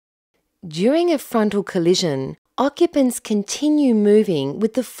During a frontal collision, occupants continue moving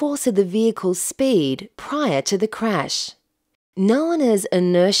with the force of the vehicle's speed prior to the crash. Known as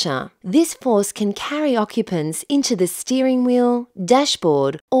inertia, this force can carry occupants into the steering wheel,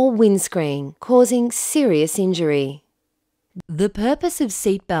 dashboard, or windscreen, causing serious injury. The purpose of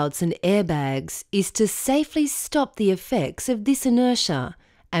seatbelts and airbags is to safely stop the effects of this inertia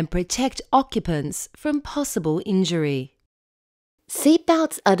and protect occupants from possible injury.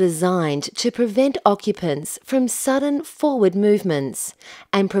 Seatbelts are designed to prevent occupants from sudden forward movements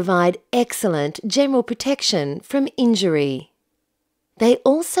and provide excellent general protection from injury. They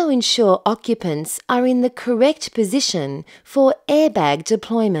also ensure occupants are in the correct position for airbag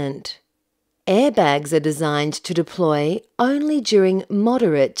deployment. Airbags are designed to deploy only during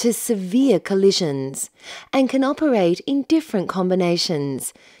moderate to severe collisions and can operate in different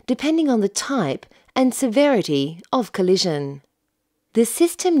combinations depending on the type and severity of collision. The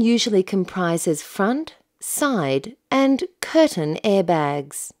system usually comprises front, side, and curtain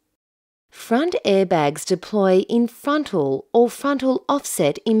airbags. Front airbags deploy in frontal or frontal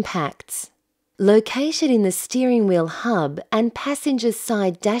offset impacts. Located in the steering wheel hub and passenger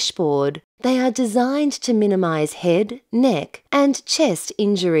side dashboard, they are designed to minimize head, neck, and chest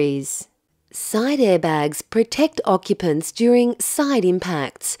injuries. Side airbags protect occupants during side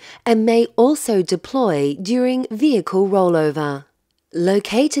impacts and may also deploy during vehicle rollover.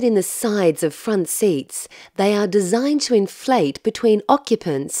 Located in the sides of front seats, they are designed to inflate between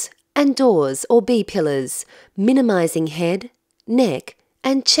occupants and doors or B-pillars, minimizing head, neck,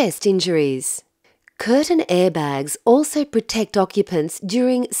 and chest injuries. Curtain airbags also protect occupants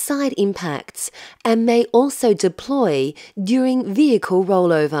during side impacts and may also deploy during vehicle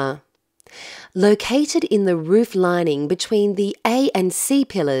rollover. Located in the roof lining between the A and C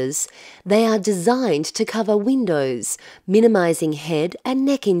pillars, they are designed to cover windows, minimizing head and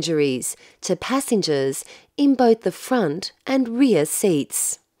neck injuries to passengers in both the front and rear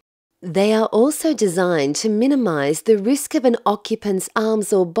seats. They are also designed to minimize the risk of an occupant's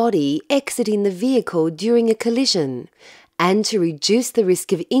arms or body exiting the vehicle during a collision and to reduce the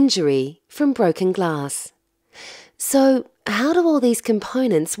risk of injury from broken glass. So, how do all these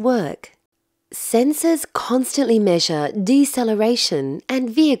components work? Sensors constantly measure deceleration and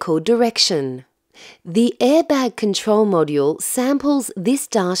vehicle direction. The airbag control module samples this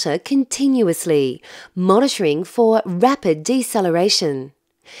data continuously, monitoring for rapid deceleration.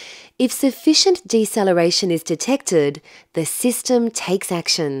 If sufficient deceleration is detected, the system takes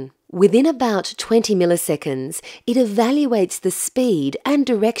action. Within about 20 milliseconds, it evaluates the speed and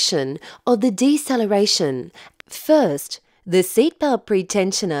direction of the deceleration. First, the seatbelt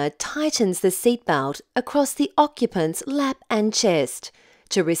pretensioner tightens the seatbelt across the occupant's lap and chest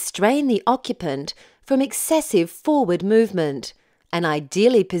to restrain the occupant from excessive forward movement and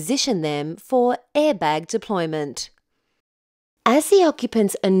ideally position them for airbag deployment. As the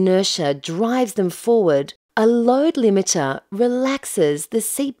occupant's inertia drives them forward, a load limiter relaxes the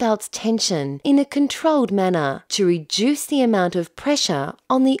seatbelt's tension in a controlled manner to reduce the amount of pressure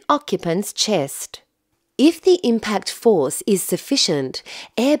on the occupant's chest. If the impact force is sufficient,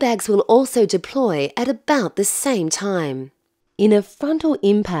 airbags will also deploy at about the same time. In a frontal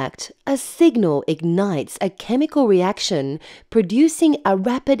impact, a signal ignites a chemical reaction producing a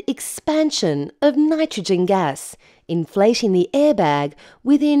rapid expansion of nitrogen gas, inflating the airbag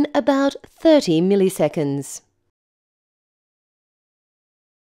within about 30 milliseconds.